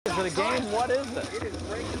it a game? What is it? It is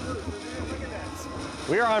breaking loose. Look at that.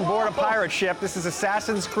 We are on board a pirate ship. This is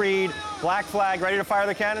Assassin's Creed. Black flag, ready to fire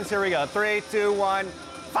the cannons? Here we go. 3, 2, 1,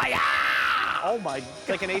 fire! Oh my! It's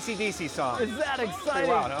like an AC/DC song. Is that exciting? Pretty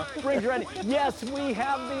loud, huh? Brings ready. Yes, we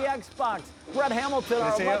have the Xbox. Brett Hamilton,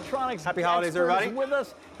 our see you. electronics Happy holidays, expert, everybody. is with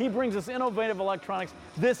us. He brings us innovative electronics.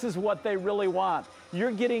 This is what they really want.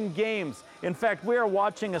 You're getting games. In fact, we are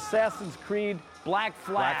watching Assassin's Creed Black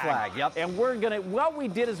Flag. Black Flag, yep. And what we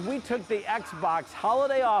did is we took the Xbox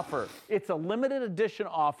holiday offer. It's a limited edition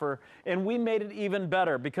offer, and we made it even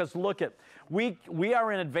better because look at, we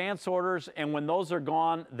are in advance orders, and when those are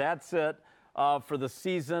gone, that's it for the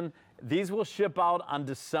season. These will ship out on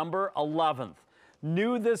December 11th.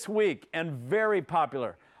 New this week and very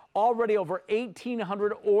popular. Already over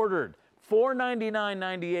 1,800 ordered.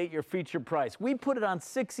 $499.98 your feature price. We put it on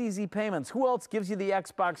 6 easy payments. Who else gives you the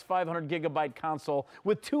Xbox 500 gigabyte console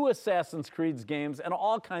with 2 Assassin's Creed games and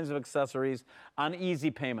all kinds of accessories on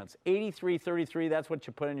easy payments? $83.33, that's what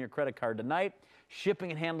you put in your credit card tonight.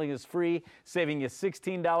 Shipping and handling is free, saving you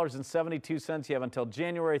 $16.72. You have until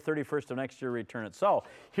January 31st of next year to return it. So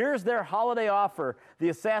here's their holiday offer, the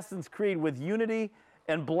Assassin's Creed with Unity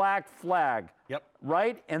and Black Flag. Yep.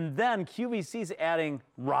 Right? And then QVC's adding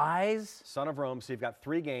Rise. Son of Rome, so you've got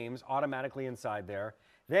 3 games automatically inside there.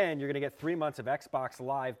 Then you're going to get 3 months of Xbox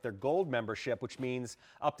Live, their gold membership, which means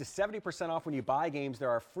up to 70% off when you buy games. There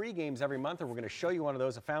are free games every month, and we're going to show you one of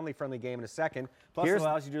those, a family-friendly game in a second. Plus, it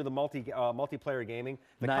allows you to do the multiplayer gaming.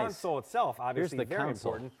 The console itself, obviously, very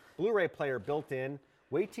important. Blu-ray player built in.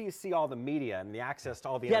 Wait till you see all the media and the access to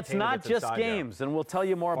all the entertainment. Yeah, it's not just games, and we'll tell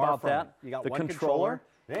you more about that. You got the one controller,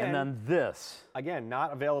 and then this. Again,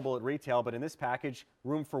 not available at retail, but in this package,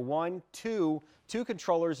 room for 1, 2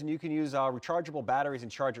 controllers, and you can use rechargeable batteries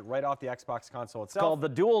and charge it right off the Xbox console itself. It's called the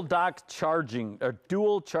dual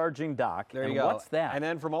charging dock. There you go. What's that? And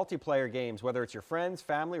then for multiplayer games, whether it's your friends,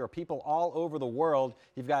 family, or people all over the world,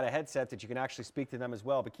 you've got a headset that you can actually speak to them as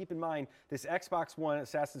well. But keep in mind, this Xbox One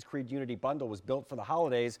Assassin's Creed Unity bundle was built for the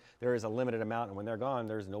holidays. There is a limited amount, and when they're gone,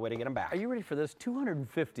 there's no way to get them back. Are you ready for this?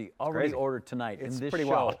 250 already ordered tonight in this pretty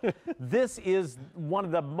show. wild. This is one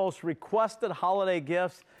of the most requested holiday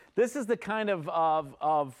gifts. This is the kind of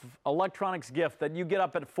electronics gift that you get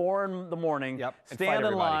up at 4 in the morning, stand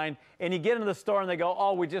in line, and you get into the store and they go,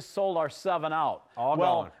 oh, we just sold our 7 out. All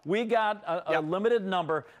gone. We got a limited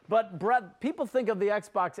number, but Brett, people think of the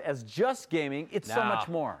Xbox as just gaming. It's so much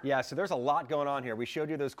more. Yeah, so there's a lot going on here. We showed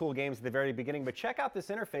you those cool games at the very beginning, but check out this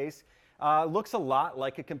interface. Looks a lot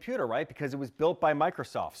like a computer, right? Because it was built by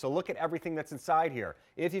Microsoft. So look at everything that's inside here.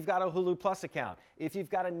 If you've got a Hulu Plus account, if you've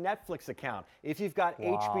got a Netflix account, if you've got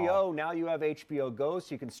HBO, now you have HBO Go,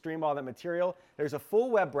 so you can stream all that material. There's a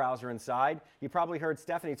full web browser inside. You probably heard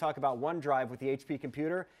Stephanie talk about OneDrive with the HP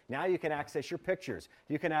computer. Now you can access your pictures.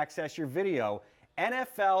 You can access your video.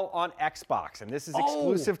 NFL on Xbox, and this is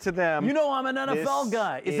exclusive to them. You know I'm an NFL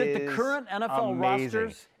guy. Is it the current NFL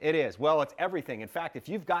rosters? It is. Well, it's everything. In fact, if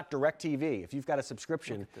you've got DirecTV, if you've got a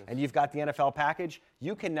subscription and you've got the NFL package,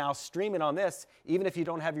 you can now stream it on this, even if you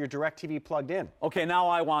don't have your DirecTV plugged in. Okay, now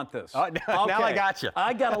I want this. Now I got you.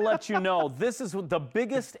 I got to let you know, this is the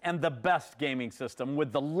biggest and the best gaming system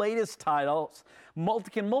with the latest titles.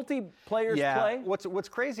 Can multiplayers play? What's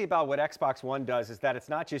crazy about what Xbox One does is that it's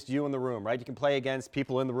not just you in the room, right? You can play against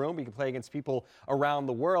people in the room. You can play against people around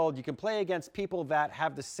the world. You can play against people that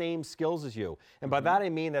have the same skills as you. And by that I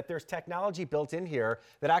mean that there's technology built in here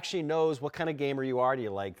that actually knows what kind of gamer you are. Do you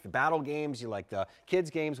like the battle games? You like the kids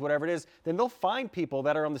games? Whatever it is. Then they'll find people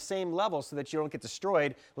that are on the same level so that you don't get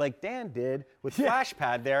destroyed like Dan did with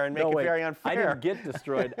Flashpad there and make it very unfair. I didn't get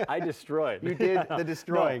destroyed. I destroyed. You did the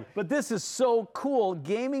destroying. No, but this is so cool.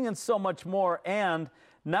 Gaming and so much more. And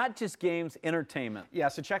not just games, entertainment. Yeah,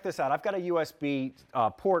 so check this out. I've got a USB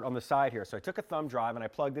port on the side here. So I took a thumb drive and I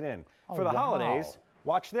plugged it in. For the holidays,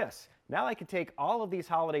 watch this. Now I can take all of these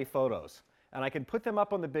holiday photos and I can put them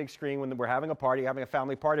up on the big screen when we're having a party, having a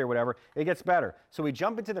family party or whatever. It gets better. So we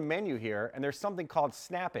jump into the menu here and there's something called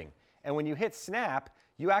snapping. And when you hit snap,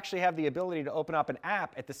 you actually have the ability to open up an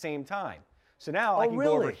app at the same time. So now I can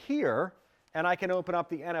go over here and I can open up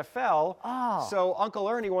the NFL. So Uncle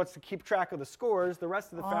Ernie wants to keep track of the scores. The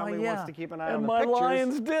rest of the family wants to keep an eye on the pictures. And my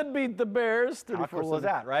Lions did beat the Bears. How cool is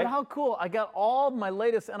that, right? But how cool. I got all my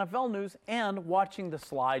latest NFL news and watching the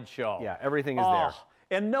slideshow. Yeah, everything is there.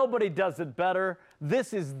 And nobody does it better.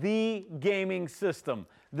 This is the gaming system.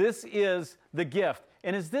 This is the gift.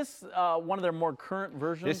 And is this one of their more current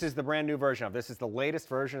versions? This is the brand new version of. This is the latest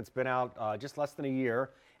version. It's been out just less than a year.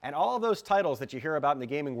 And all of those titles that you hear about in the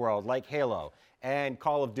gaming world, like Halo and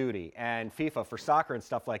Call of Duty and FIFA for soccer and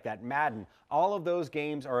stuff like that, Madden, all of those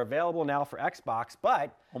games are available now for Xbox.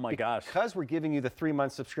 But oh my gosh, because we're giving you the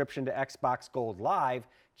 3-month subscription to Xbox Gold Live,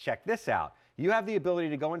 check this out. You have the ability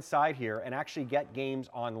to go inside here and actually get games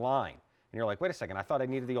online. And you're like, wait a second, I thought I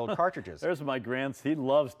needed the old cartridges. There's my grandson. He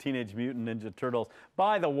loves Teenage Mutant Ninja Turtles.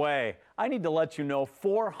 By the way, I need to let you know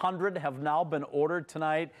 400 have now been ordered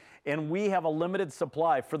tonight, and we have a limited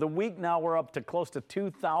supply. For the week now, we're up to close to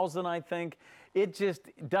 2,000, I think. It just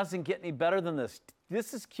doesn't get any better than this.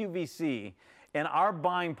 This is QVC and our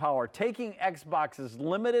buying power, taking Xbox's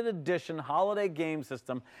limited edition holiday game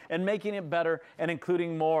system and making it better and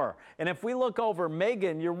including more. And if we look over,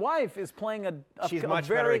 Megan, your wife, is playing She's much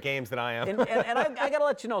better at games than I am. and I got to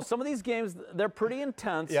let you know, some of these games, they're pretty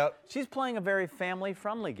intense. Yep. She's playing a very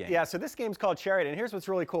family-friendly game. Yeah, so this game's called Chariot, and here's what's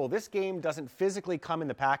really cool. This game doesn't physically come in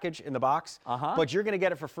the package, in the box, but you're going to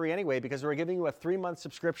get it for free anyway because we're giving you a 3-month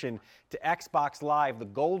subscription to Xbox Live, the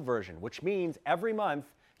gold version, which means every month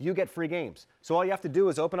you get free games. So all you have to do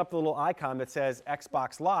is open up the little icon that says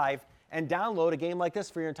Xbox Live and download a game like this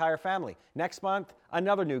for your entire family. Next month,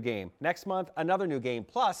 another new game. Next month, another new game.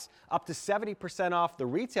 Plus, up to 70% off the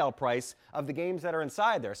retail price of the games that are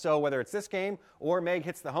inside there. So whether it's this game or Meg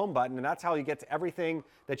hits the home button, and that's how you get to everything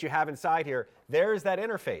that you have inside here, there's that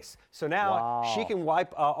interface. So now she can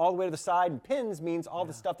wipe all the way to the side, and pins means all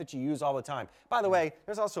the stuff that you use all the time. By the way,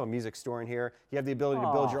 there's also a music store in here. You have the ability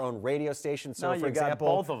to build your own radio station. So now for example,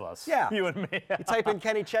 got both of us. Yeah. You and me. You type in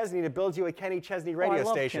Kenny Chesney to build you a Kenny Chesney radio I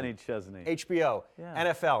love station. Kenny Chesney. HBO,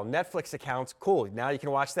 NFL, Netflix accounts, cool. Now you can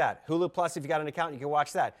watch that. Hulu Plus, if you got an account, you can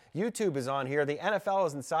watch that. YouTube is on here. The NFL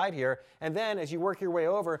is inside here. And then as you work your way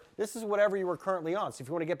over, this is whatever you were currently on. So if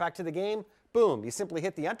you want to get back to the game, boom, you simply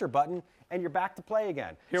hit the enter button and you're back to play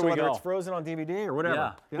again. Here we whether go. It's frozen on DVD or whatever.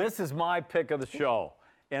 Yeah. You know? This is my pick of the show.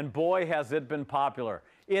 And boy, has it been popular.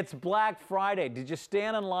 It's Black Friday. Did you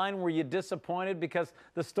stand in line? Were you disappointed because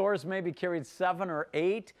the stores maybe carried 7 or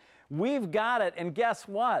 8? We've got it. And guess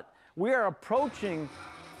what? We are approaching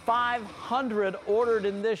 500 ordered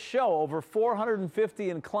in this show, over 450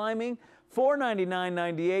 and climbing.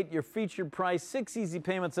 $499.98, your featured price, 6 easy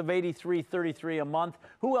payments of $83.33 a month.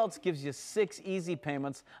 Who else gives you 6 easy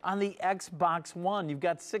payments on the Xbox One? You've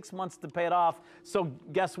got 6 months to pay it off. So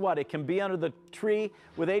guess what? It can be under the tree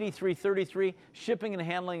with $83.33. Shipping and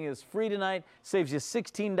handling is free tonight. Saves you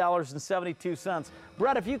 $16.72.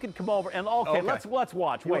 Brett, if you could come over and okay. let's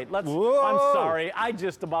watch. Wait, I'm sorry. I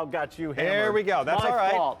just about got you hammered. There we go. That's my all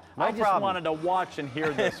right. fault. No I just problem. wanted to watch and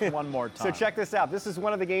hear this one more time. So check this out. This is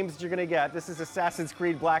one of the games that you're going to get. This is Assassin's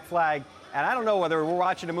Creed Black Flag. And I don't know whether we're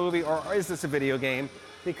watching a movie or is this a video game,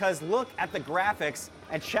 because look at the graphics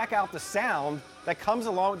and check out the sound that comes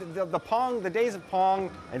along with the Pong, the days of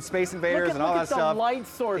Pong and Space Invaders and all that stuff. Look at the light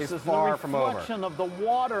sources, is far from the over. reflection of the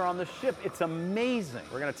water on the ship. It's amazing.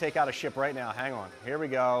 We're going to take out a ship right now. Hang on. Here we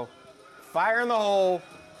go. Fire in the hole.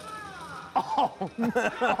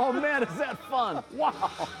 Oh man, is that fun?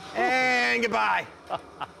 Wow. And goodbye.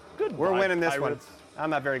 Goodbye, We're winning this pirates. one. I'm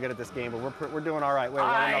not very good at this game, but we're doing all right. Wait,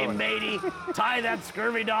 Aye, matey. Tie that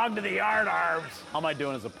scurvy dog to the yard arms. How am I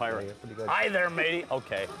doing as a pirate? Yeah, pretty good. Hi there, matey.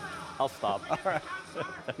 Okay, I'll stop. All right.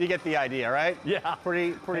 You get the idea, right? Yeah.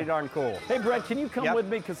 Pretty darn cool. Hey, Brett, can you come Yep. with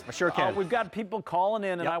me? Because I sure can. We've got people calling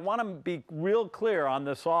in, and Yep. I want to be real clear on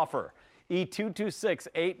this offer.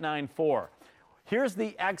 E226894. Here's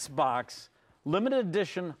the Xbox limited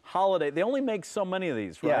edition holiday. They only make so many of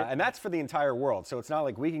these, right? Yeah, and that's for the entire world. So it's not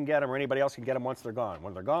like we can get them or anybody else can get them once they're gone.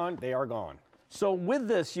 When they're gone, they are gone. So with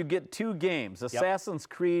this, you get 2 games, Assassin's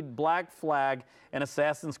Creed Black Flag and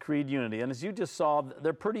Assassin's Creed Unity. And as you just saw,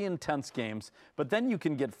 they're pretty intense games. But then you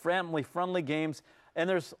can get family-friendly games. And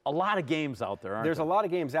there's a lot of games out there, aren't There's there? a lot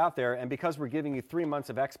of games out there, and because we're giving you 3 months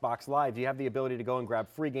of Xbox Live, you have the ability to go and grab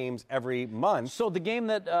free games every month. So the game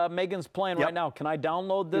that Megan's playing right now, can I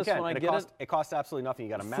download this when I get it? It costs absolutely nothing. You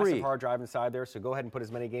got a Free. massive hard drive inside there, so go ahead and put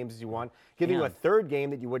as many games as you want. Giving you a 3rd game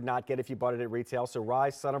that you would not get if you bought it at retail, so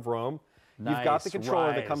Rise, Son of Rome. You've got the Nice,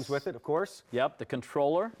 controller that Rise. comes with it, of course. Yep, the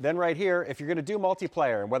controller. Then right here, if you're going to do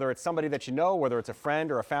multiplayer, whether it's somebody that you know, whether it's a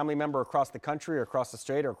friend or a family member across the country or across the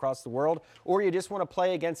state or across the world, or you just want to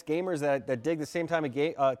play against gamers that dig the same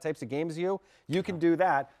types of games as you can do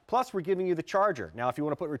that. Plus, we're giving you the charger. Now, if you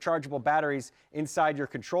want to put rechargeable batteries inside your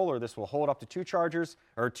controller, this will hold up to 2 chargers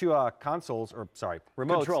or 2 consoles, or sorry,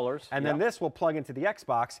 remotes. Controllers, And then yep. this will plug into the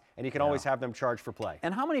Xbox, and you can always have them charged for play.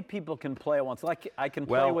 And how many people can play at once? Like I can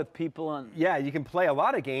play Well, with people Yeah, you can play a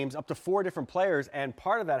lot of games, up to 4 different players, and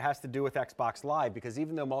part of that has to do with Xbox Live, because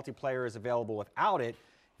even though multiplayer is available without it,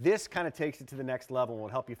 this kind of takes it to the next level and will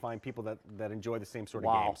help you find people that enjoy the same sort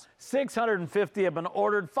of games. 650 have been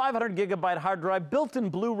ordered, 500 gigabyte hard drive, built-in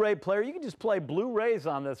Blu-ray player. You can just play Blu-rays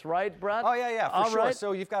on this, right, Brett? Oh, yeah, for sure. Right.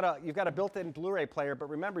 So you've got a built-in Blu-ray player, but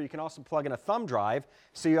remember, you can also plug in a thumb drive,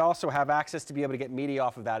 so you also have access to be able to get media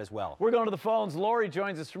off of that as well. We're going to the phones. Lori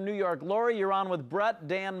joins us from New York. Lori, you're on with Brett,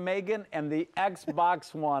 Dan, Megan, and the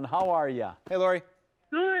Xbox One. How are you? Hey, Lori.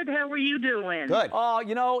 Good. How are you doing? Good. Oh,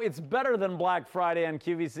 you know, it's better than Black Friday on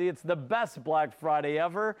QVC. It's the best Black Friday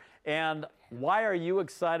ever. And why are you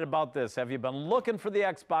excited about this? Have you been looking for the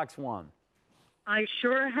Xbox One? I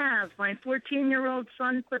sure have. My 14-year-old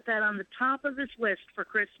son put that on the top of his list for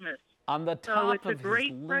Christmas. On the top So it's of a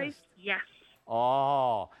great his price. list. Yes.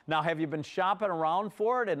 Oh, now have you been shopping around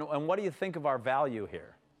for it? And what do you think of our value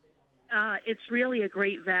here? It's really a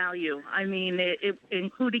great value. I mean,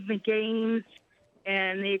 including the games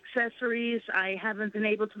and the accessories, I haven't been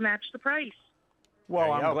able to match the price.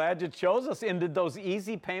 Well, I'm glad you chose us. And did those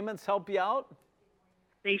easy payments help you out?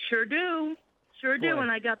 They sure do. Sure do. Boy.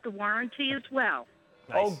 And I got the warranty as well.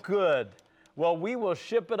 Nice. Oh, good. Well, we will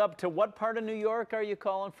ship it up to what part of New York are you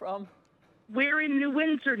calling from? We're in New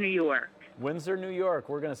Windsor, New York. Windsor, New York.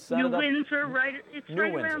 We're going to send New it up. Windsor, right? It's New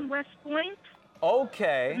right Windsor. around West Point.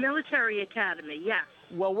 Okay. Military Academy, yes.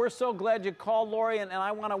 Well, we're so glad you called, Lori, and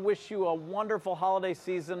I want to wish you a wonderful holiday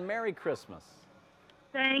season. Merry Christmas.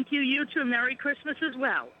 Thank you. You too. Merry Christmas as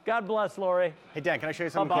well. God bless, Lori. Hey, Dan, can I show you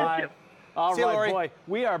something Bye-bye. cool? All See you, right, Lori. boy,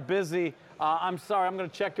 we are busy. I'm sorry, I'm going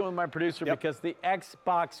to check in with my producer because the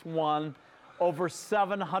Xbox One, over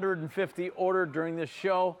 750 ordered during this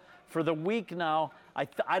show. For the week now,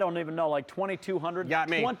 I don't even know, like 2,200? Got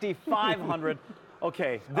me. 2,500.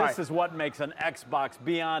 Okay, this right. is what makes an Xbox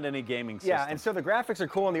beyond any gaming system. Yeah, and so the graphics are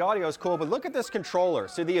cool and the audio is cool, but look at this controller.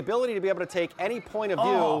 So the ability to be able to take any point of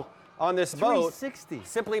view on this boat 360.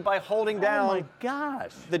 simply by holding down Oh my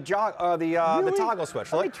gosh. the Really? toggle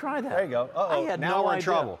switch. Let Look. me try that. There you go. Uh-oh, I had now no we're in idea.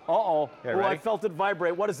 trouble. Uh-oh. Okay, Oh, I ready? felt it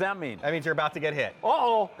vibrate. What does that mean? That means you're about to get hit.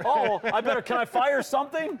 Uh-oh. Uh-oh. I better, can I fire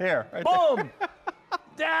something? Here, right Boom.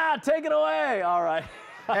 Yeah, take it away. All right.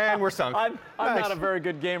 And we're sunk. I'm Nice. not a very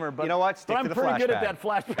good gamer, but You know what? Stick but I'm to the pretty good at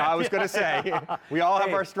flashback. that flashback. I was going to say, we all have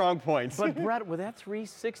Hey, our strong points. But Brett, with that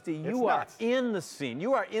 360, you are nuts. in the scene.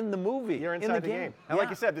 You are in the movie. You're in inside the the game. And like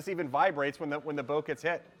you said, this even vibrates when the boat gets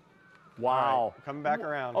hit. Wow. All right, coming back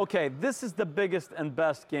around. Okay, this is the biggest and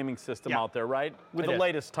best gaming system Yeah. out there, right? With It the is.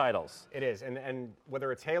 latest titles. It is, and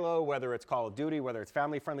whether it's Halo, whether it's Call of Duty, whether it's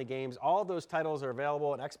family-friendly games, all those titles are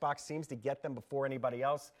available, and Xbox seems to get them before anybody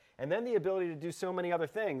else. And then the ability to do so many other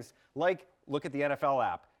things, like look at the NFL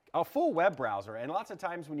app, a full web browser, and lots of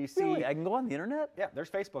times when you see... Really? I can go on the internet? Yeah,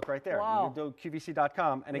 there's Facebook right there. Wow. You can go to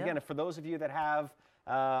QVC.com, and again, Yeah. for those of you that have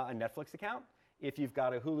a Netflix account, if you've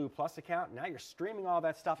got a Hulu Plus account, now you're streaming all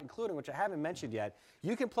that stuff, including, which I haven't mentioned yet,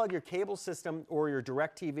 you can plug your cable system or your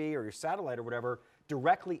DirecTV or your satellite or whatever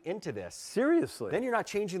directly into this. Seriously? Then you're not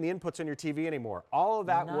changing the inputs on your TV anymore. All of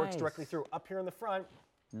that works Nice. directly through. Up here in the front,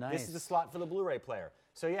 Nice. this is the slot for the Blu-ray player.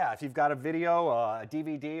 So yeah, if you've got a video, a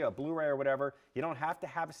DVD, a Blu-ray or whatever, you don't have to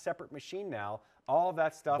have a separate machine now. All of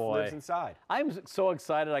that stuff Boy. lives inside. I'm so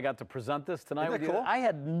excited I got to present this tonight Isn't with that you. cool? I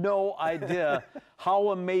had no idea how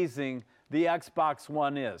amazing the Xbox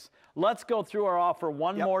One is. Let's go through our offer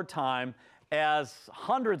one more time as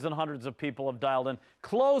hundreds and hundreds of people have dialed in,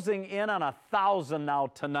 closing in on 1,000 now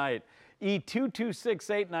tonight.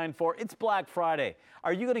 E226894. It's Black Friday.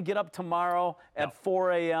 Are you going to get up tomorrow at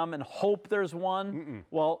 4 a.m. and hope there's one?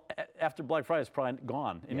 Well, after Black Friday, it's probably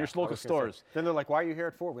gone in your I local was gonna say. stores. Then they're like, why are you here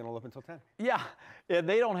at 4? We don't open until 10. Yeah,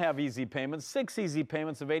 they don't have easy payments. 6 easy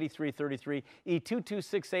payments of $83.33,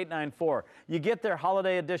 E226894. You get their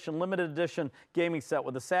holiday edition, limited edition gaming set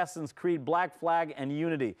with Assassin's Creed, Black Flag, and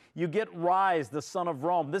Unity. You get Rise, the Son of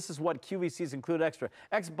Rome. This is what QVC's include extra.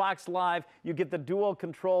 Xbox Live, you get the dual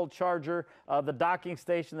control charger, the docking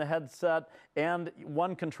station, the headset, and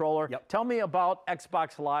one controller. Yep. Tell me about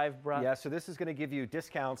Xbox Live, Brett. Yeah, so this is going to give you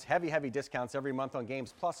discounts, heavy discounts every month on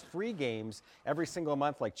games, plus free games every single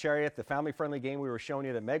month, like Chariot, the family-friendly game we were showing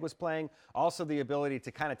you that Meg was playing. Also the ability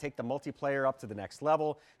to kind of take the multiplayer up to the next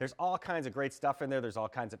level. There's all kinds of great stuff in there. There's all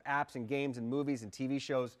kinds of apps and games and movies and TV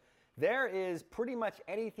shows. There is pretty much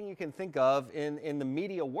anything you can think of in the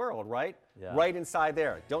media world, right? Yeah. Right inside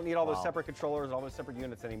there. Don't need all those separate controllers, all those separate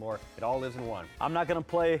units anymore. It all lives in one. I'm not going to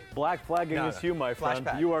play Black Flag No, against no. you, my friend.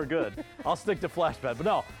 Flashback. You are good. I'll stick to Flashback. But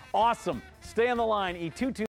no, awesome. Stay on the line. E22.